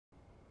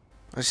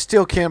I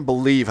still can't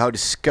believe how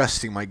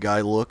disgusting my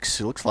guy looks.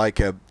 He looks like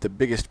the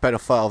biggest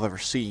pedophile I've ever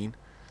seen.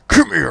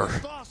 Come here!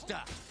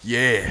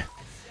 Yeah!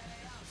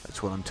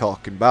 That's what I'm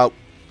talking about.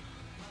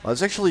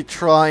 Let's actually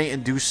try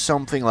and do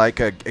something like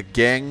a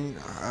gang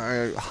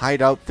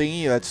hideout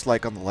thingy that's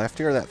like on the left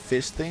here, that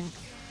fist thing.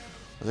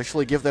 Let's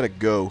actually give that a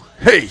go.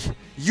 Hey!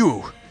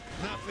 You!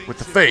 With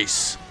the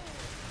face!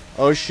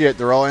 Oh shit,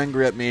 they're all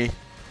angry at me.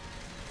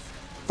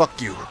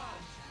 Fuck you.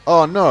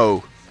 Oh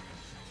no!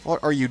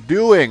 What are you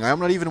doing? I'm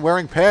not even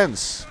wearing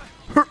pants.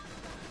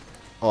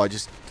 Oh, I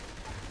just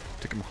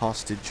took him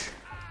hostage.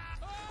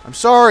 I'm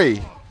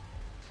sorry.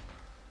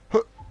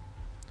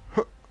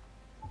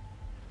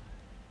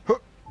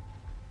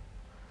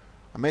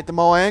 I made them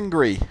all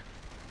angry.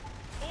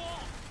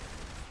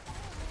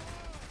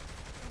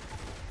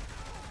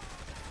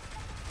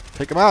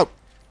 Take him out.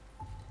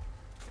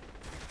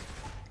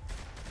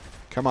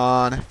 Come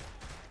on.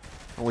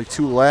 Only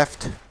 2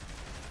 left.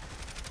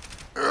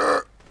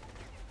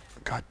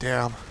 God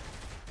damn.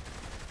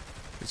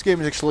 This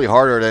game is actually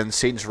harder than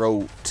Saints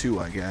Row 2,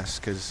 I guess,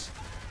 because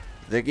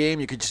the game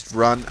you could just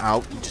run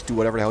out and just do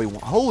whatever the hell you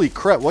want. Holy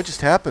crap, what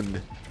just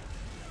happened?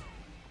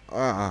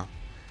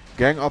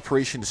 Gang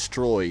operation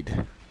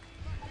destroyed.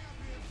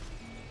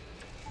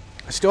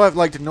 I still have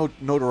like the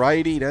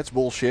notoriety, that's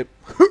bullshit.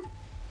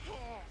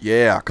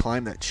 Yeah,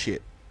 climb that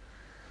shit.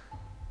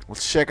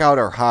 Let's check out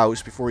our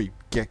house before we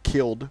get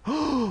killed.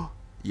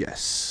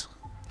 Yes.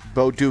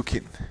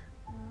 Bodukin.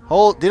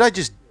 Oh, did I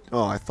just...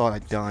 Oh, I thought I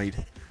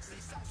died.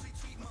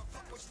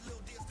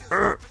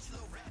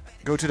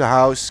 Go to the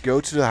house.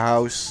 Go to the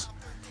house.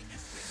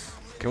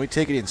 Can we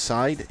take it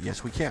inside?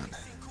 Yes, we can.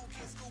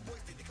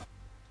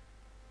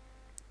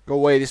 Go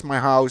away. This is my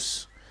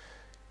house.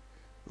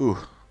 Ooh.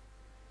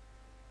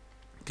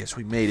 Guess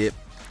we made it.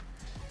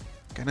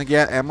 Can I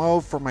get ammo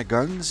for my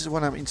guns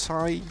when I'm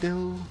inside,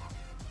 though?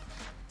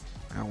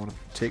 I want to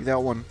take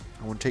that one.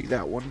 I want to take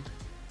that one.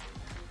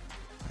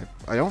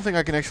 I don't think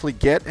I can actually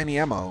get any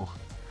ammo.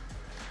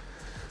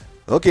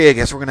 Okay, I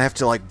guess we're gonna have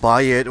to like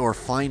buy it or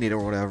find it or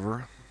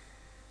whatever.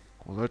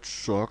 Well, that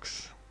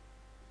sucks.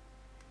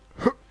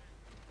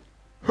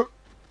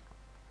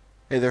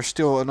 Hey, there's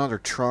still another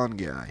Tron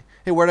guy.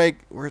 Hey,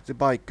 where'd the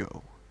bike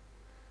go?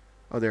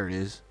 Oh, there it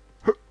is.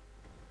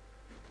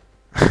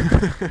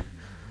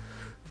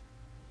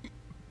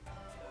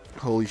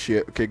 Holy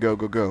shit. Okay, go,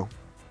 go, go.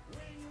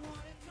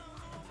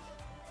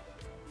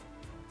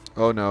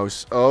 Oh, no.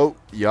 Oh,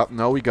 yep.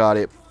 No, we got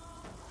it.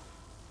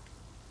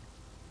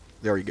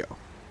 There we go.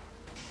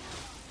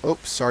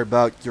 Oops, sorry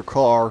about your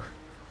car.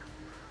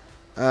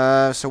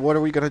 So what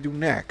are we gonna do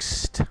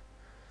next?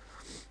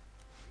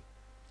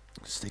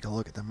 Let's take a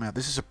look at the map.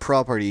 This is a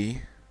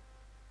property.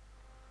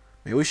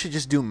 Maybe we should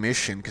just do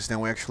mission, because then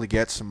we actually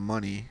get some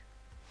money.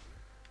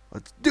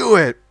 Let's do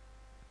it!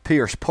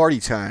 Pierce,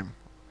 party time.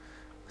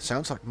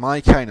 Sounds like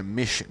my kind of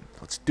mission.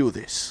 Let's do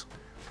this.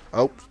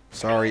 Oh,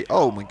 sorry.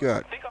 Oh my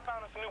god.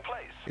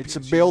 It's a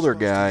builder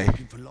guy.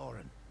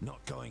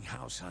 Not going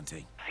house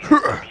hunting.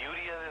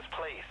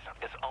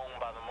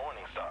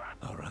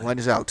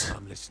 Linus out.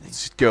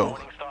 Let's go.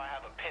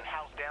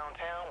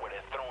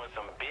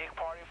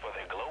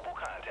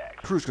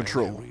 Cruise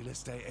control. Real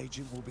estate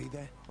agent will be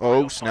there.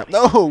 Oh snap!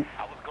 No.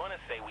 I was gonna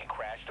say we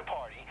crash the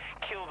party,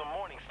 kill the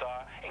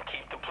Morningstar, and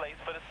keep the place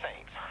for the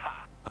Saints.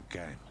 Ha!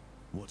 Okay.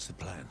 What's the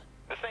plan?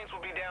 The Saints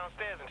will be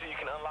downstairs until you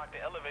can unlock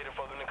the elevator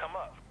for them to come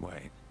up.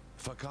 Wait.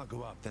 If I can't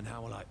go up, then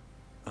how will I?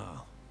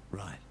 Oh,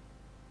 right.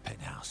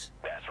 Penthouse.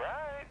 That's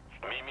right.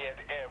 Meet me at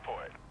the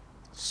airport.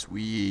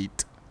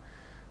 Sweet.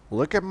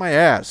 Look at my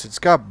ass. It's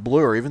got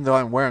blur, even though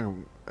I'm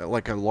wearing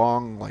like a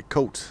long like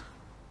coat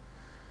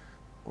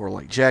or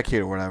like jacket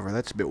or whatever.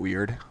 That's a bit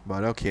weird,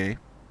 but okay.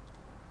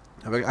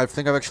 I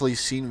think I've actually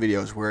seen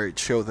videos where it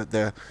showed that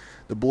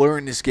the blur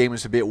in this game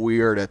is a bit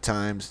weird at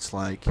times. It's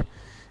like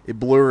it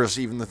blurs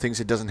even the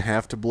things it doesn't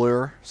have to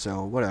blur.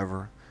 So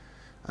whatever.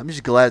 I'm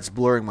just glad it's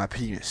blurring my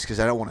penis because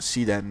I don't want to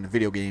see that in a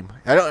video game.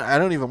 I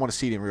don't even want to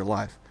see it in real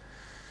life.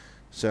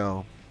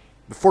 So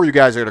before you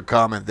guys are gonna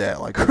comment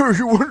that like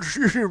you want to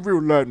see it in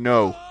real life,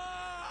 no.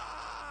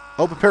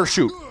 Open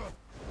parachute.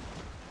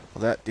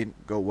 Well, that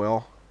didn't go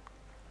well.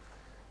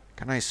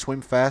 Can I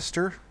swim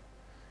faster?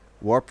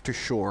 Warp to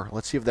shore.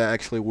 Let's see if that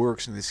actually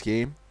works in this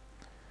game.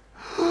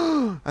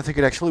 I think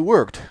it actually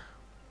worked.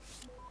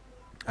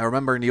 I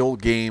remember in the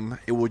old game,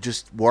 it would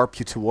just warp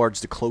you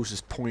towards the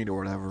closest point or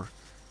whatever.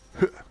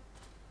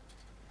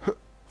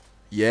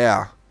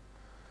 Yeah.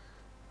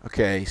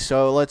 Okay,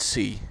 so let's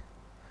see.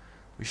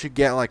 We should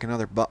get like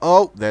another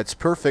oh, that's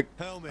perfect.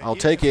 Helmet, I'll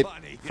take it.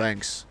 funny.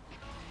 Thanks.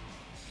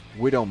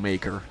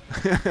 Widowmaker.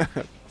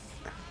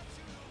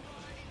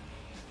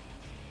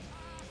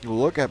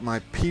 Look at my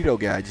pedo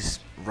guy just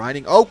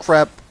riding. Oh,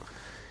 crap.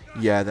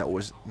 Yeah, that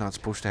was not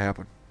supposed to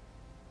happen.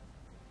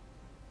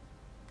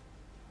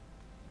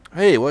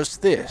 Hey, what's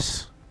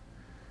this?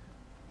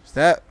 Is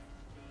that...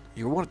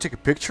 You want to take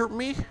a picture of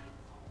me?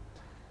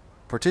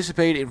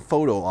 Participate in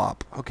photo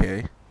op.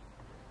 Okay.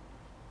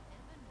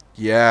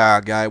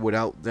 Yeah, guy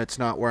without... That's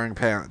not wearing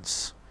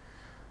pants.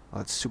 Oh,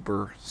 that's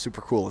super,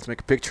 super cool. Let's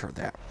make a picture of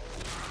that.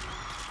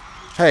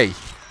 Hey.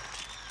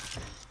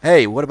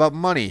 Hey, what about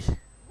money?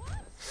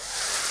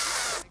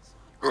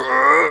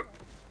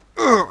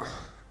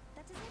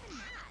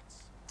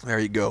 There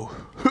you go.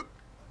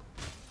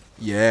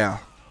 Yeah.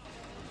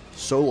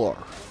 Solar.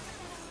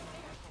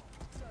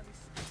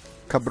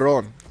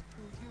 Cabron.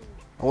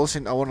 I want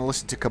to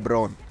listen to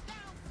Cabron.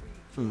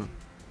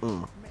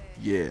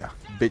 Yeah,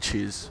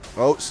 bitches.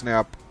 Oh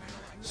snap!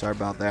 Sorry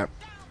about that.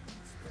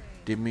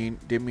 Didn't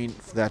mean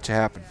for that to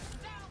happen.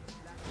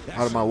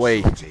 Out of my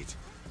way.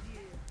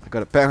 I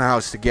got a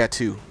penthouse to get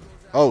to.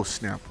 Oh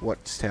snap!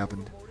 What just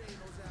happened?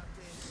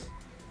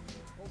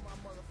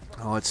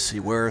 Oh, let's see.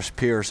 Where's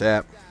Pierce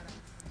at?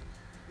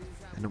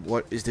 And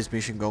what is this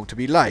mission going to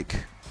be like?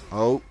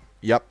 Oh,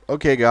 yep.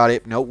 Okay, got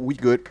it. No, we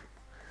good.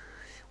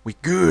 We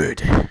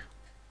good.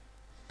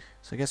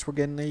 So I guess we're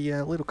getting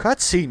a little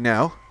cutscene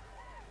now.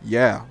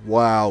 Yeah,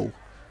 wow.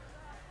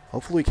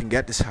 Hopefully we can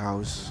get this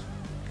house.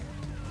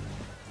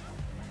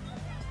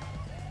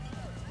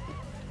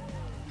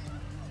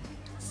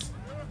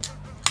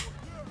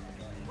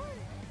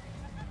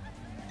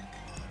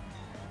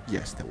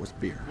 Yes, that was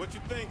beer. What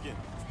you thinking?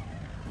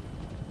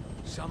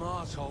 Some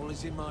asshole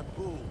is in my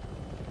pool.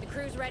 The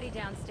crew's ready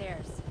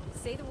downstairs.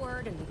 Say the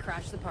word and we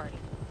crash the party.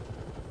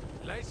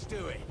 Let's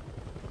do it.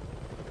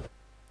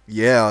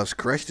 Yeah, let's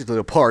crash this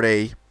little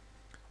party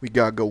we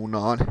got going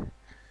on.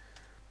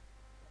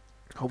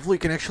 Hopefully we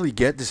can actually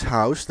get this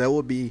house. That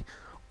would be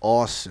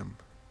awesome.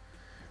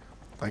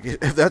 Like,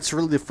 if that's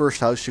really the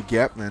first house you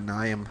get, then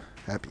I am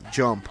happy.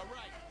 Jump.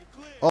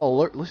 Oh,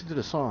 listen to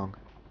the song.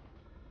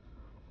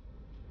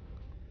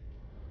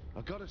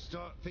 I gotta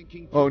start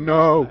thinking. Oh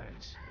no!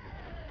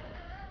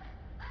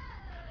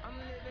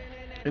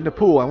 In the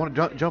pool. I want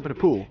to jump in the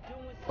pool.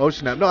 Oh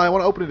snap! No, I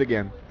want to open it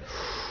again.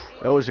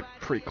 That was a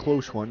pretty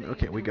close one.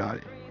 Okay, we got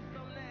it.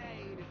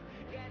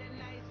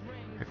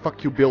 Hey,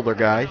 fuck you, builder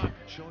guy.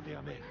 Shortly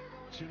I'm in.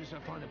 As soon as I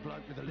find a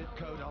bloke with a lip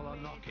code, I'll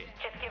unlock it.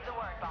 Just give the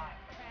word, boss.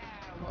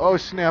 Oh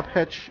snap!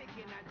 Hetch.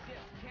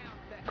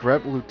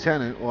 Grab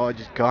Lieutenant. Well, I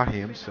just got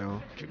him,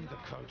 so. Give me the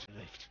code to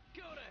lift.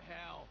 Go to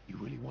hell. You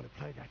really want to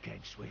play that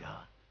game,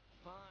 sweetheart?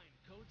 Fine.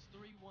 Code's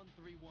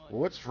 3131.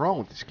 Well, what's wrong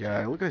with this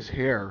guy? Look at his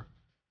hair.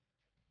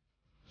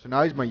 So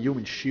now he's my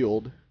human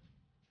shield.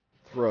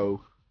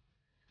 Throw.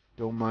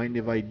 Don't mind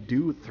if I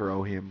do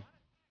throw him.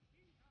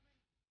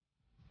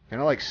 Can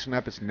I like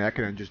snap his neck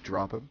and then just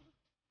drop him?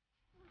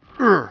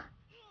 Urgh.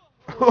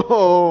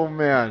 Oh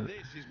man.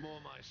 This is more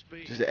my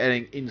speed. Just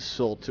adding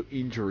insult to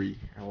injury.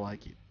 I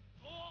like it.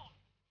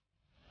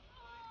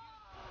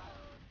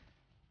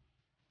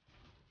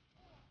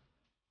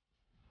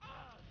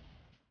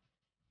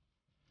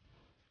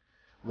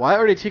 Why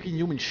are they taking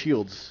human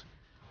shields?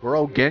 We're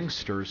all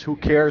gangsters. Who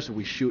cares if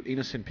we shoot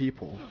innocent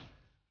people?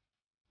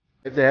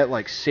 If they had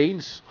like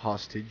Saints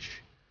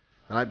hostage,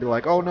 then I'd be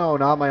like, oh no,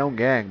 not my own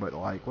gang, but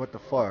like, what the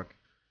fuck?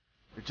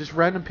 They're just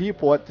random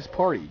people at this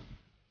party.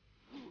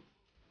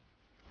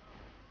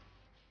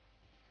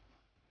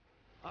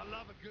 I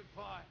love a good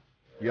fight.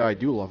 Yeah, I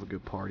do love a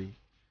good party.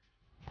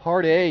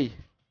 Party!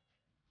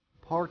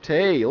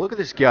 Party! Look at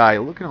this guy,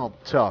 looking all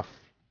tough.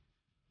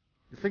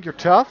 You think you're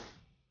tough?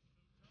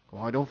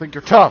 Well, I don't think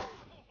you're tough.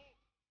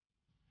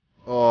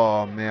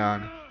 Oh,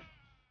 man.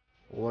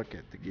 Look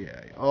at the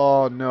guy.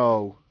 Oh,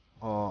 no.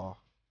 Oh.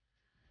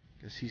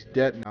 Guess he's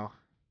dead now.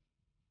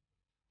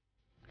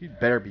 He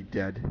better be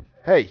dead.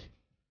 Hey!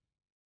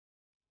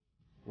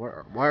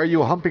 Why are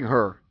you humping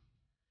her?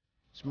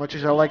 As much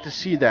as I like to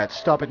see that,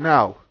 stop it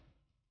now.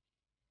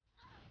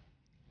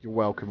 You're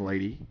welcome,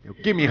 lady. Now,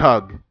 give me a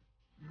hug.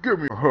 Give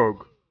me a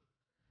hug.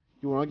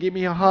 You wanna give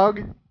me a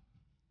hug?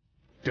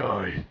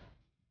 Die.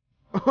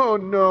 Oh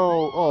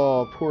no!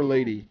 Oh, poor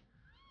lady.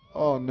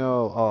 Oh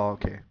no. Oh,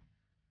 okay.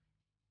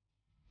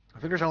 I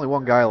think there's only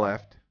one guy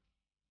left.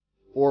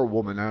 Or a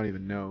woman, I don't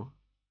even know.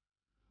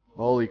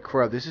 Holy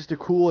crap, this is the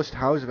coolest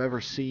house I've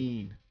ever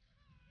seen.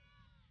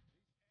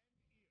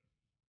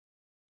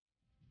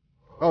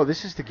 Oh,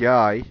 this is the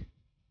guy.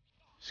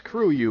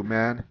 Screw you,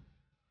 man.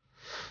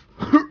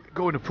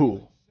 Go in the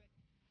pool.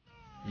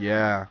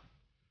 Yeah.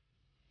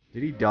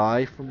 Did he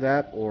die from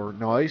that? Or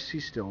no,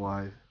 he's still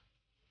alive.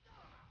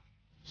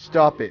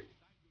 Stop it.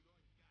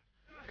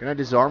 Can I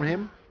disarm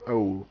him?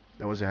 Oh,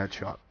 that was a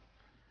headshot.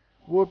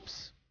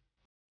 Whoops.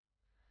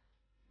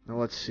 Now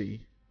let's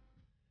see.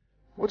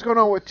 What's going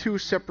on with two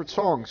separate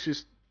songs?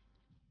 Just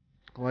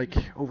like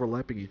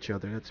overlapping each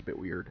other. That's a bit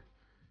weird.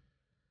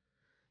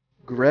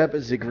 Grab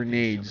the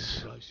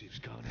grenades.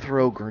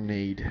 Throw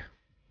grenade.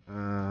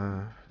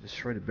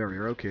 Destroy the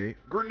barrier. Okay.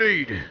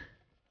 Grenade!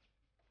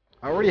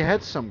 I already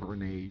had some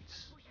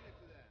grenades.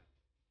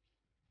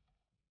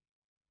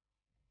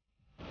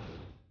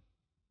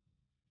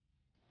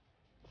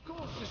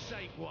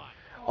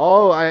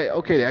 Oh,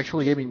 okay, they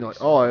actually gave me like,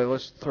 oh, I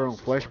was throwing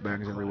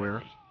flashbangs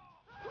everywhere.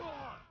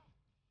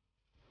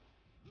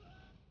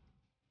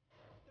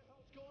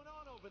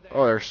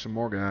 Oh, there's some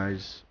more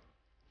guys.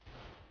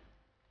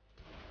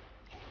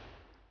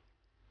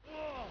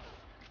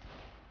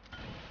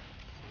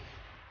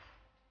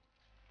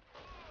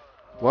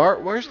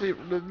 Where's the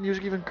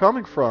music even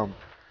coming from?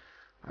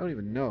 I don't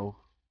even know.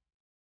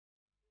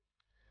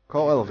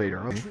 Call elevator.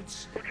 Okay.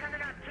 We're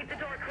coming up. Keep the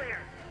door clear.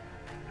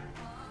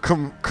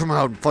 Come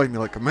out and fight me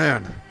like a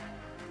man.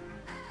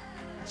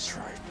 That's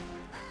right.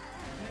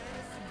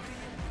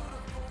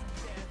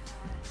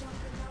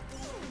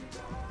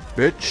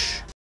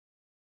 Bitch.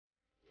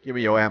 Give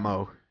me your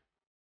ammo.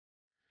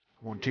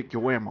 I want to take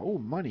your ammo. Oh,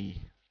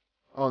 money.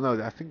 Oh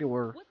no, I think they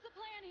were What's the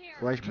plan here?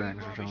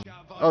 flashbangs or something.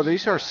 Oh,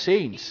 these are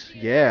Saints.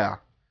 Yeah.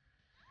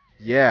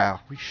 Yeah,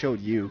 we showed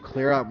you.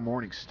 Clear out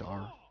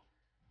Morningstar.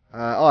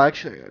 Oh,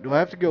 actually, do I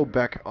have to go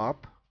back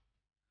up?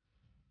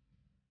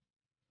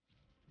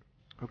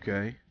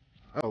 Okay.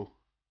 Oh.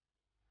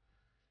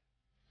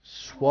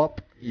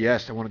 Swap.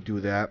 Yes, I want to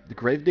do that. The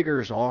Gravedigger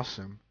is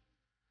awesome.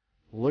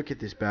 Look at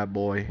this bad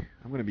boy.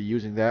 I'm going to be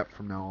using that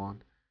from now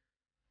on.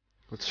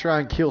 Let's try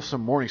and kill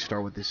some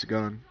Morningstar with this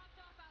gun.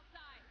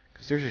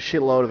 Because there's a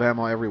shitload of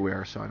ammo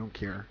everywhere, so I don't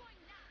care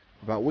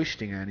about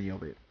wasting any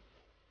of it.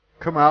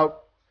 Come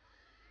out.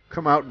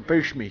 Come out and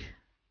face me.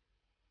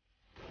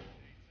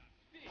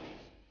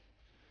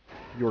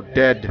 You're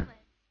dead.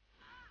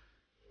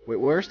 Wait,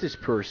 where's this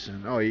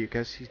person? Oh, I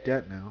guess he's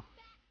dead now.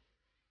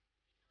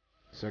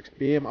 Sucks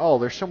BM. Oh,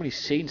 there's so many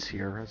Saints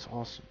here. That's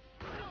awesome.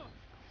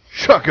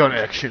 Shotgun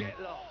action.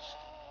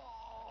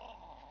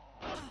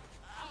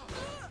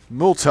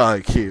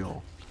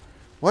 Multi-kill.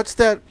 What's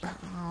that?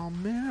 Oh,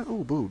 man.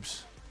 Oh,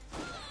 boobs.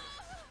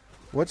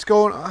 What's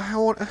going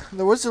on?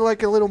 There was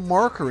like a little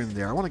marker in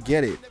there. I want to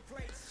get it.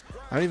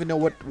 I don't even know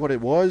what it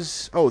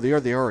was. Oh,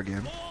 there they are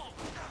again.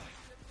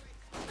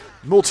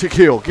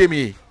 Multi-kill.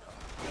 Gimme.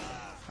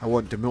 I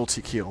want the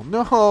multi-kill.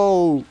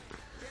 No!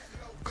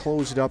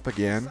 Close it up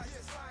again.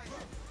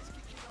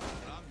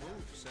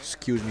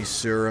 Excuse me,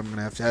 sir. I'm going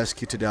to have to ask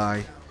you to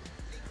die.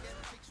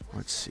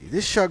 Let's see.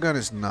 This shotgun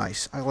is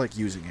nice. I like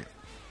using it.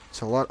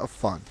 It's a lot of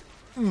fun.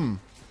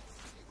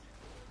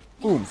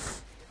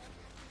 Oomph.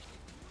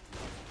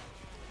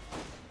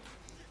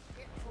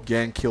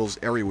 Gang kills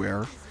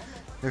everywhere.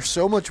 There's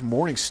so much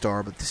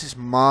Morningstar, but this is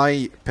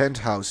my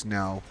penthouse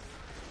now.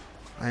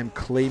 I am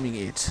claiming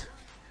it.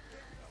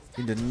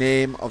 In the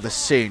name of the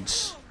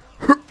Saints.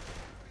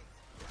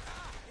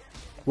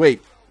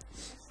 Wait.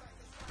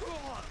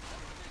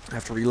 I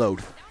have to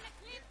reload.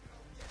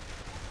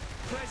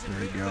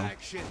 There you go.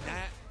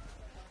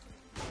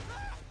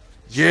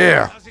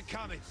 Yeah!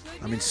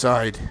 I'm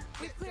inside.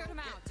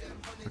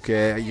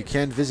 Okay, you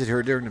can't visit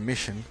her during the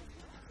mission.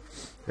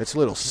 That's a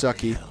little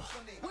sucky.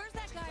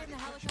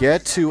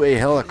 Get to a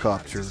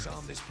helicopter.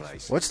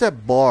 What's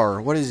that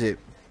bar? What is it?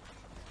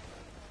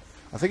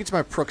 I think it's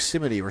my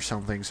proximity or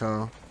something,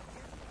 so...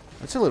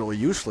 That's a little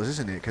useless,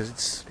 isn't it?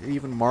 Because it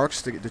even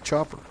marks the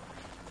chopper.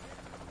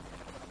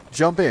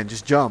 Jump in.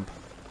 Just jump.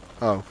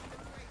 Oh.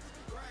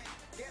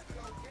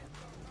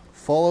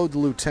 Follow the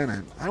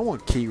lieutenant. I don't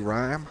want key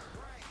rhyme.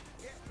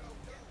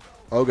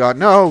 Oh god,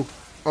 no!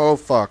 Oh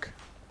fuck.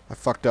 I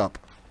fucked up.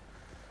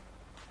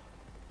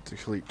 Let's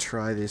actually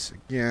try this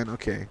again.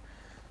 Okay.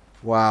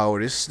 Wow,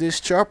 this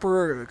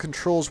chopper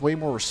controls way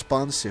more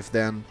responsive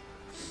than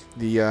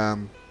the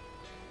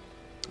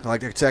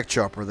like the attack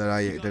chopper that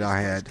I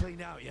had. What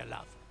do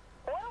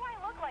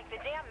I look like, the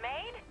damn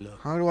maid?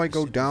 How do I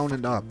go down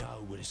and up?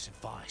 We're sitting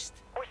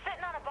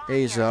on a bomb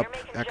A is here, up,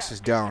 you're making X jokes. is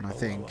down, I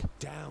think.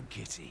 Down,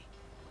 kitty.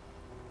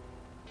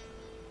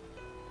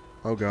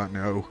 Oh god,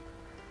 no.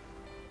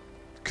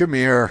 Come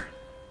here,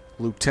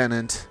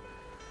 Lieutenant.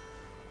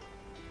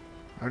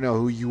 I don't know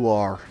who you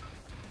are.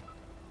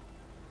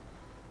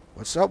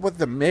 What's up with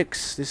the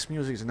mix? This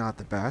music is not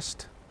the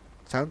best.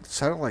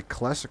 Sounded like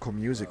classical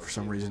music for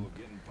some reason.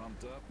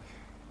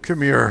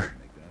 Come here.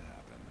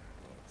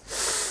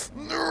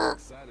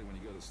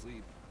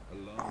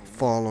 I'm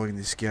following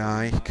this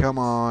guy. Come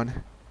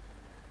on.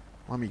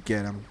 Let me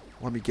get him.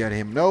 Let me get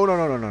him. No, no,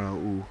 no, no, no,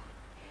 no. Ooh.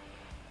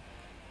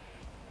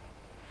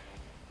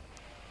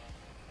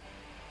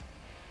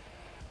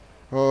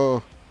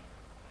 Oh.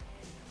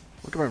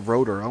 Look at my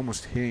rotor.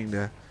 Almost hitting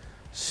the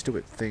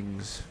stupid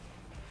things.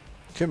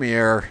 Come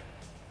here.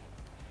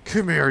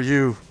 Come here,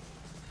 you.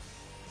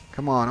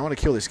 Come on, I want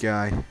to kill this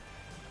guy.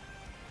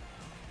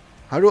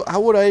 How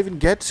would I even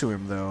get to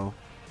him though?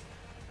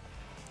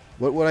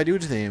 What would I do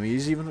to him?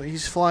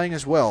 He's flying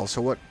as well.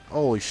 So what?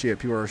 Holy shit!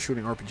 People are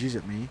shooting RPGs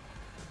at me.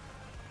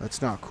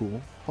 That's not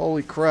cool.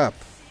 Holy crap!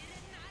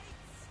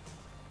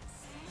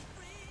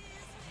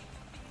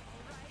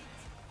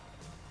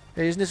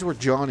 Hey, isn't this where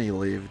Johnny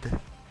lived?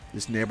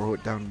 This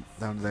neighborhood down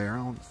there?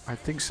 I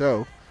think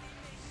so.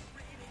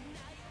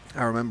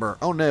 I remember.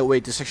 Oh no,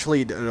 wait, this is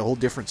actually a whole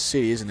different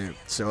city, isn't it?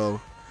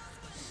 So,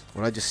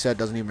 what I just said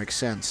doesn't even make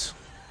sense.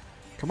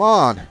 Come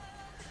on!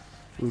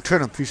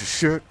 Lieutenant, piece of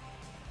shit.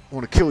 I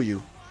want to kill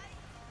you.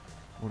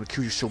 I want to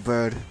kill you so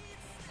bad. I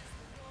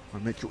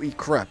want to make you eat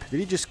crap.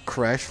 Did he just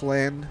crash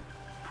land?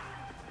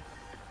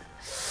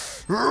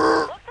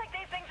 Looks like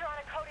these things are on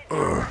a coded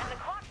and the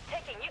clock's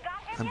ticking. You got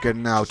him I'm yet?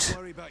 getting out.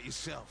 Don't worry about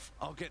yourself.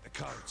 I'll get the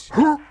codes.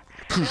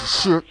 Piece of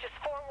shit. Just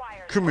 4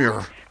 wires. Come here.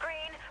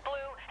 Green,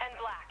 blue, and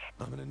black.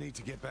 I'm gonna need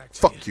to get back to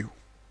Fuck you.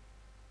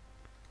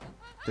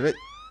 Did it?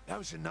 That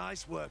was a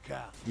nice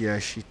workout. Yeah,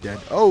 she's dead.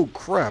 Oh,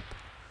 crap.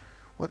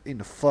 What in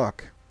the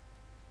fuck?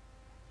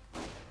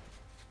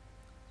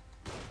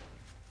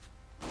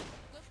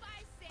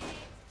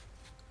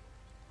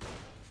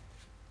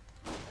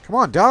 Come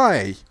on,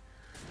 die!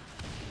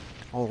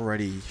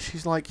 Already.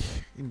 She's like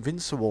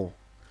invincible.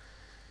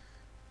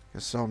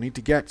 Guess I'll need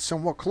to get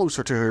somewhat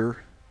closer to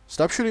her.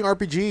 Stop shooting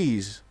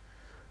RPGs.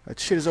 That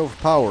shit is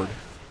overpowered.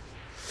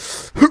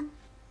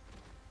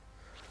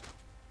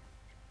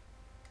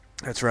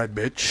 That's right,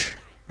 bitch.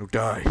 Go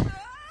die.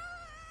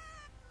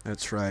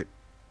 That's right.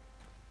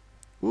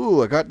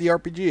 Ooh, I got the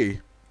RPG.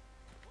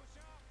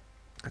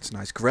 That's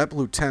nice. Grab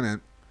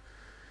Lieutenant.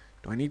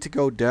 Do I need to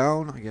go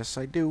down? I guess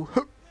I do.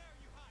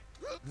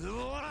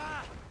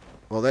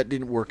 Well, that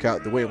didn't work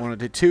out the way I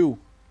wanted it to.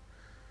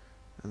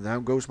 And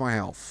down goes my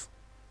health.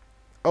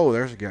 Oh,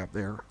 there's a gap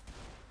there.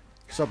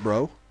 What's up,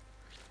 bro?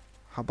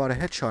 How about a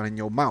headshot in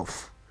your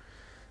mouth?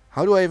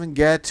 How do I even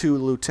get to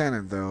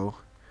Lieutenant, though?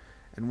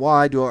 And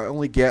why do I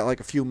only get like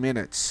a few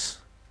minutes?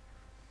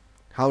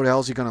 How the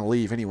hell is he gonna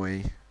leave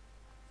anyway?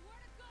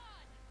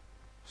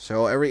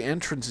 So every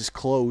entrance is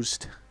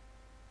closed.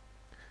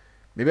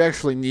 Maybe I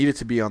actually need it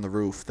to be on the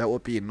roof. That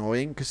would be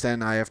annoying, because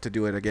then I have to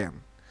do it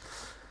again.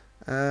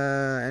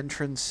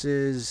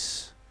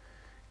 Entrances.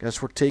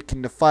 Guess we're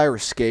taking the fire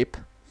escape.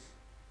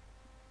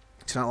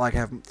 It's not like I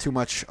have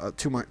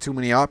too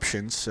many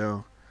options,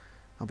 so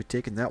I'll be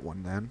taking that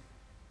one then.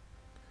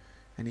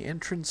 Any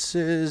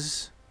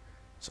entrances?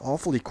 It's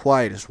awfully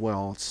quiet as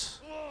well.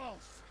 It's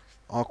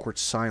awkward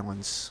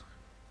silence.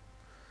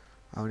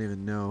 I don't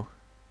even know.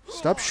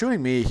 Stop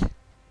shooting me.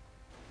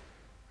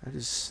 That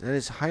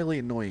is highly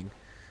annoying.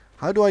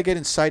 How do I get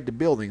inside the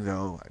building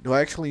though? Do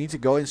I actually need to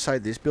go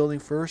inside this building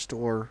first,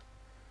 or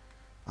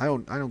I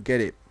don't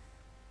get it.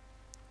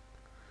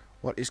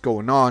 What is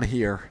going on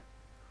here?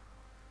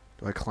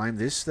 Do I climb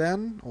this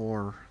then,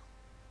 or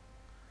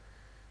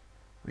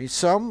I mean,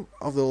 some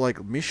of the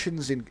like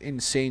missions in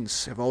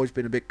Saints have always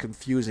been a bit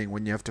confusing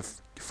when you have to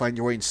find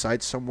your way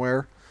inside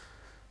somewhere.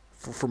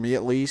 For me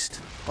at least.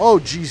 Oh,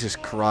 Jesus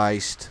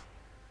Christ.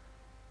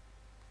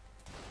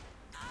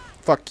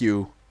 Fuck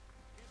you.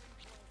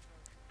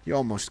 You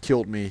almost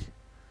killed me.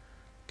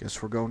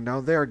 Guess we're going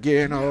down there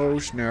again. Oh,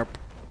 snap.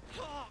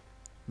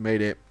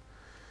 Made it.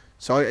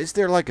 So is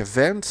there like a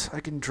vent I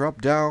can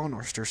drop down,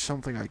 or is there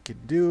something I can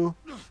do?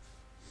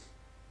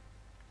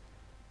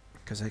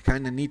 Because I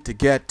kind of need to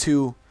get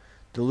to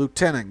the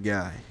lieutenant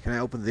guy. Can I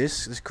open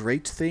this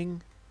grate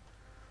thing?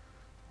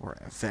 Or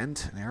a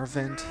vent? An air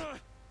vent?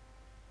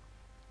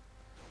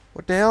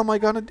 What the hell am I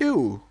gonna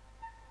do?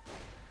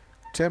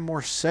 10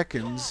 more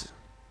seconds.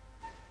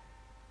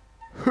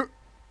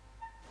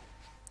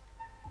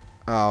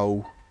 Ow.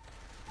 Well,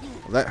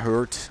 that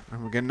hurt.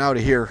 I'm getting out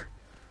of here.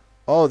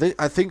 Oh,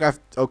 I think I've...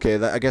 Okay,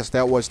 I guess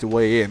that was the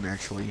way in,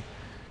 actually.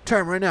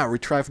 Time right now.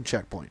 Retry from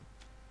checkpoint.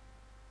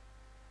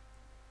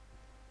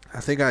 I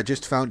think I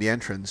just found the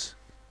entrance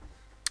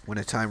when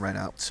the time ran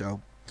out,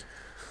 so...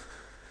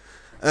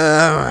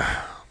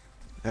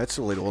 that's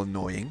a little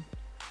annoying.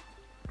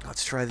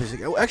 Let's try this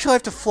again. Oh, actually, I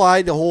have to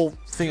fly the whole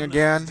thing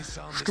again.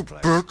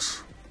 Stupid.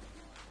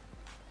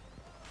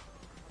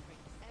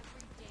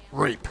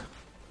 Rape.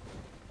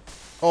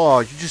 Oh,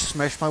 you just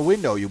smashed my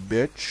window, you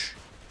bitch.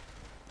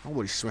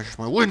 Nobody smashes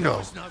my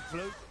window.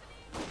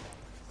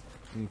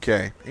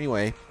 Okay,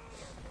 anyway.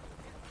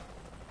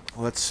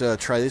 Let's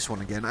try this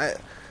one again.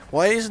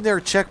 Why isn't there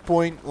a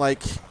checkpoint,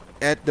 like,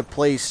 at the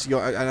place and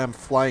I'm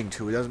flying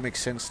to? It doesn't make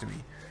sense to me.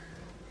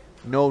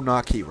 No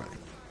Naki running.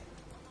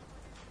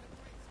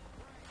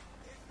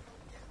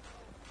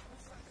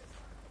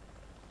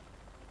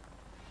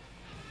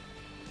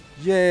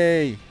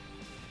 Yay!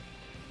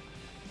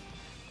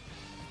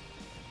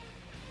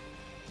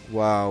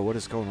 Wow, what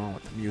is going on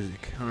with the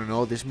music? I don't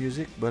know this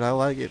music, but I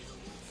like it.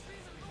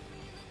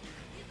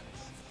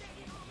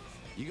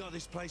 You got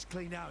this place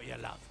cleaned out, you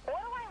love.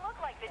 What do I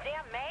look like, the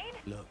damn maid?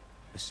 Look,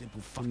 a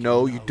simple fucking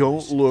No, you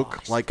don't is look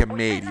fast. like a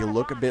maid. You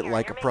look a bit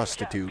like a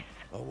prostitute.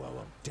 Oh, well,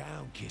 I'm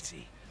down,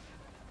 kitty.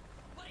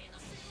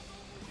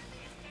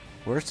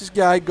 Where's this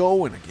guy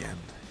going again?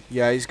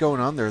 Yeah, he's going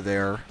under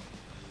there.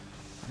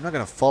 I'm not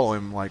gonna follow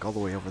him like all the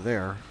way over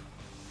there.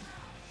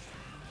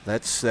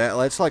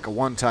 That's like a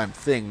one-time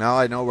thing. Now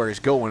I know where he's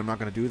going. I'm not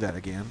gonna do that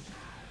again.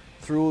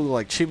 Through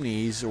like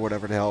chimneys or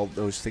whatever the hell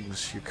those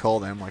things you call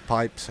them, like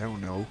pipes. I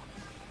don't know.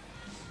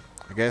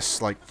 I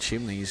guess like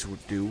chimneys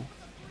would do.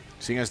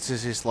 Seeing as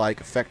this is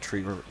like a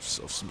factory of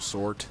some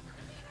sort.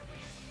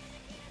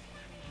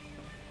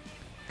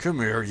 Come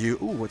here, you.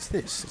 Ooh, what's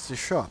this? It's a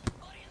shop.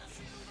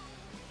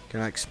 Can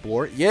I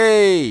explore it?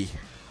 Yay! I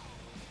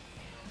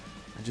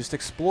just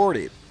explored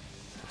it.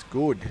 That's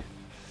good.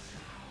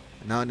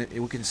 And now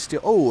we can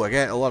still... Oh, I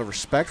got a lot of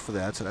respect for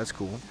that, so that's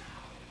cool.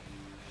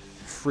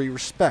 Free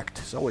respect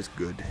is always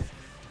good.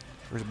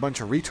 There's a bunch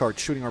of retards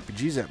shooting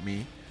RPGs at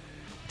me,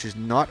 which is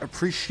not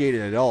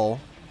appreciated at all.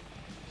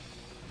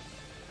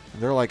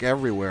 And they're like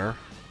everywhere,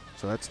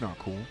 so that's not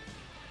cool.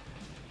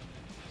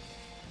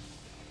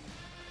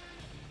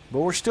 But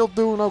we're still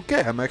doing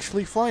okay. I'm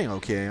actually flying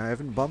okay. I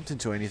haven't bumped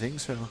into anything,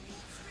 so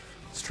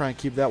let's try and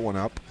keep that one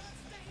up.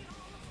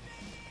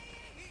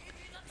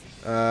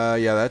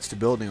 Yeah, that's the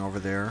building over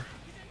there.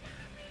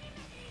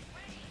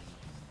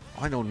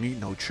 I don't need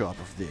no chop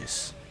of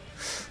this.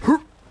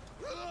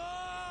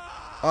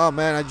 Oh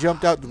man, I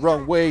jumped out the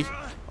wrong way.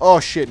 Oh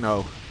shit,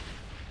 no.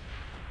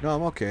 No,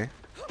 I'm okay.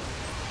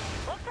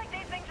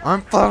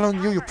 I'm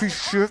following you, you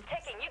piece of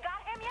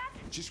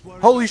shit.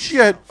 Holy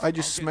shit! I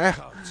just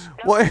smashed.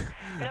 What?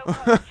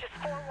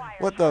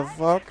 What the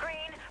fuck?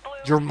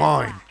 You're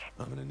mine.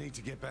 I'm gonna need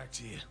to get back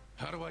to you.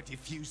 How do I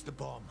defuse the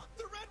bomb?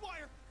 The red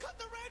wire! Cut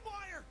the red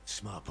wire!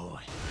 Smart boy.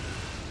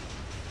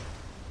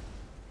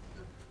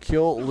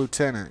 Kill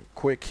Lieutenant.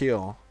 Quick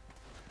kill.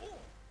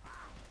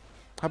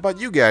 How about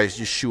you guys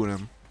just shoot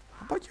him?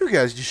 How about you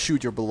guys just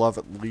shoot your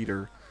beloved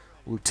leader,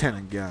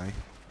 Lieutenant guy?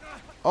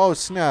 Oh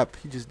snap!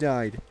 He just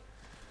died.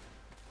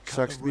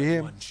 Sucks to be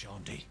him.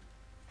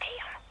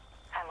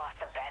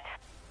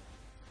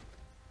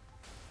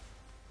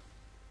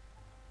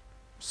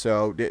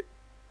 So,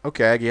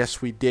 okay, I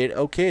guess we did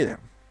okay then.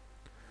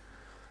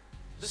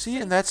 See,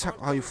 and that's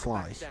how you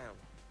fly.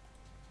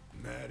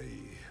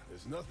 Maddie,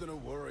 there's nothing to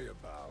worry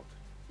about.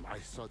 My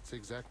thoughts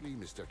exactly,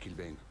 Mr.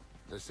 Kilbane.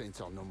 The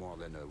Saints are no more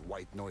than a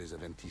white noise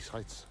of empty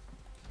threats.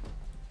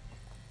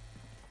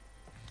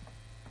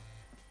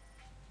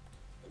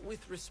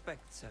 With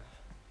respect, sir.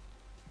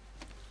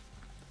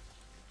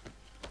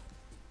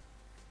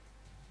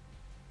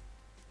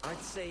 I'd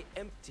say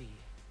empty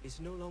is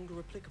no longer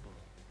applicable.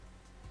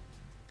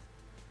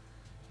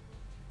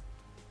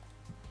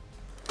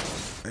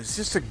 It's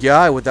just a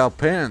guy without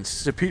pants.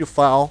 It's a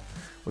pedophile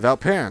without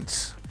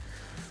pants.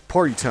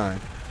 Party time.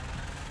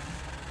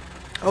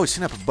 Oh, he's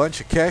setting up a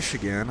bunch of cash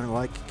again. I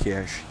like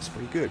cash. It's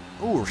pretty good.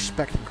 Oh,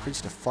 respect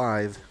increased to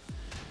 5.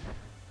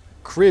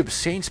 Crib,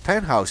 Saints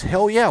penthouse.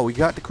 Hell yeah, we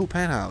got the cool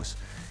penthouse.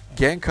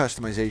 Gang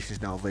customization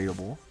is now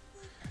available.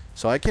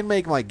 So I can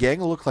make my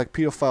gang look like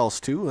pedophiles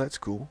too. That's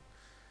cool.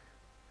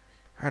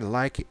 I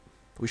like it.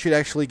 We should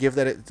actually give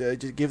that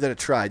a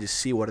try. Just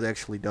see what it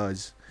actually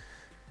does.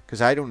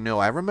 Because I don't know.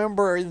 I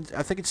remember,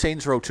 I think in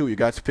Saints Row 2, you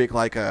got to pick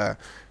like a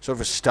sort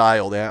of a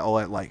style,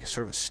 like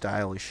sort of a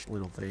stylish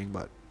little thing.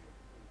 But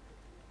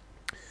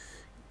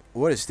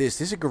what is this?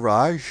 This is a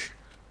garage.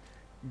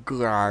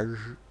 Garage.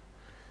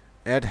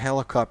 Add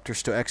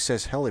helicopters to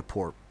access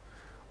heliport.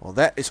 Well,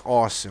 that is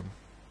awesome.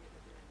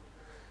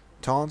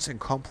 Taunts and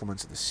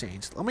compliments of the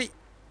Saints. I want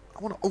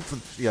to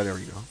open. Yeah, there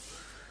we go.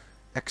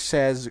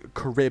 Access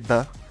crib.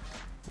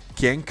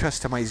 Gang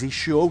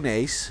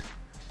customizations.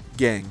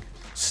 Gang.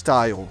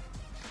 Style.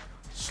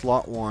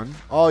 Slot 1.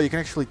 Oh, you can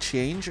actually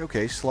change?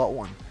 Okay, slot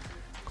 1.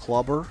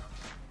 Clubber.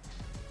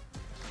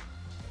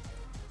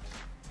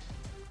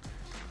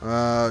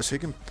 So you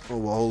can... Oh,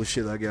 well, holy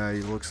shit, that guy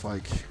looks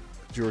like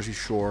Jersey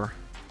Shore.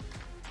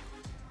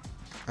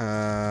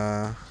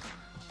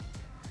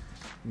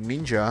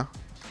 Ninja.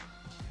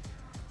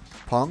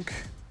 Punk.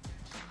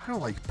 I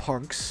don't like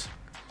punks.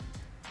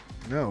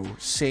 No.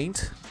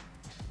 Saint.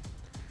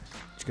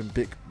 You can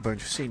pick a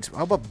bunch of Saints.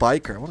 How about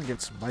biker? I want to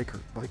get some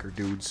biker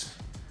dudes.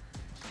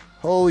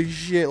 Holy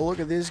shit, look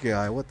at this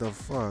guy. What the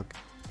fuck?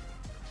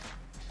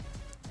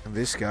 And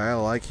this guy, I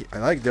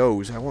like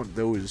those. I want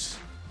those.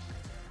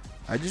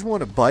 I just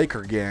want a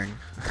biker gang.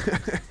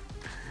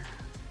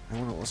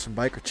 I want some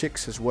biker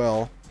chicks as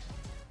well.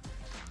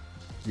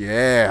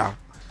 Yeah.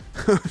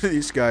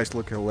 These guys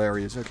look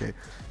hilarious. Okay.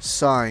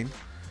 Sign.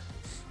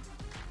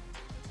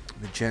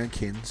 The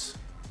Jenkins.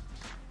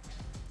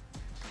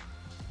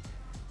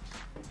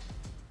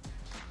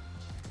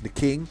 The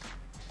King.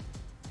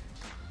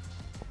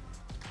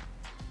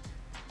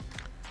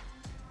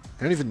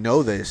 I don't even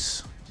know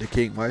this. The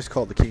King. Why is it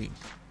called the King?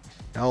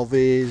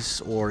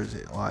 Elvis, or is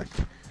it like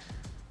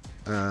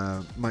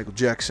Michael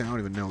Jackson? I don't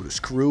even know. The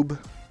Scroob.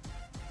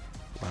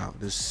 Wow,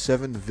 there's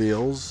 7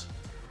 Vills.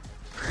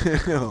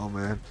 Oh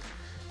man.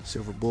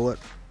 Silver Bullet.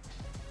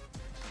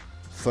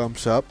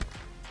 Thumbs Up.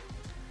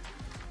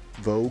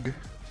 Vogue.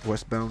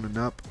 Westbound and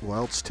Up.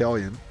 Wild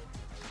Stallion.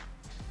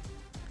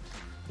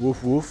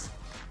 Woof Woof.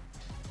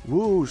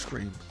 Woo,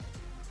 Scream.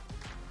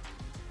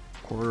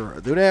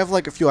 Quarter. Do they have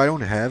like a few I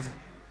don't have?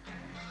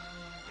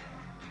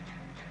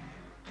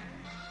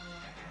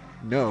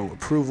 No.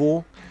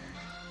 Approval.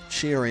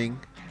 Cheering.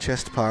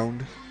 Chest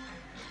pound.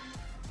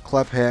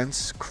 Clap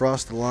hands.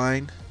 Cross the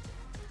line.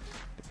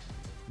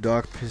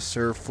 Dog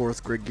pisser.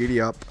 4th grade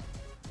giddy up.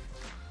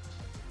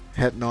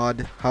 Head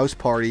nod. House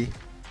party.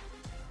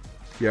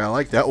 Yeah, I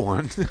like that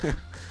one.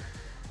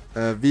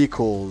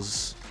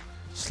 Vehicles.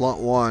 Slot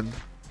 1.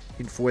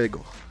 In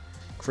fuego.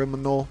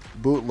 Criminal.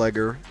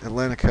 Bootlegger.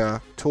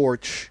 Atlantica.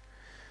 Torch.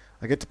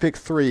 I get to pick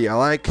 3.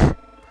 I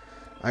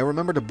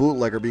remember the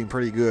bootlegger being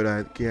pretty good,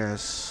 I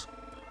guess.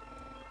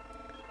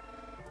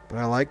 But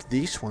I like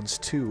these ones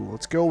too.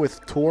 Let's go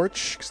with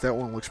Torch, because that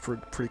one looks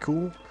pretty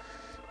cool.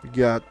 We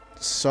got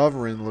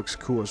Sovereign, looks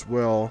cool as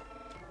well.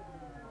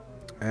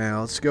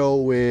 And let's go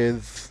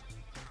with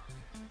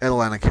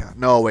Atlantica.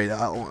 No, wait.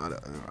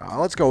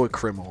 Let's go with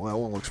Criminal. That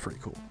one looks pretty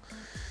cool.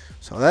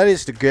 So that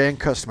is the gang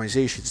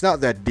customization. It's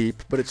not that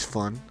deep, but it's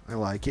fun. I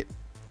like it.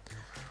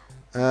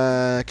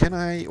 Can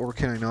I or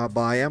can I not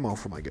buy ammo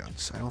for my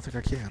guns? I don't think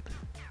I can.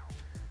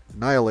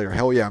 Annihilator.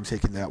 Hell yeah, I'm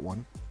taking that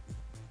one.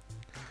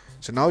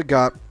 So now we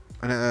got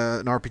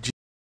an RPG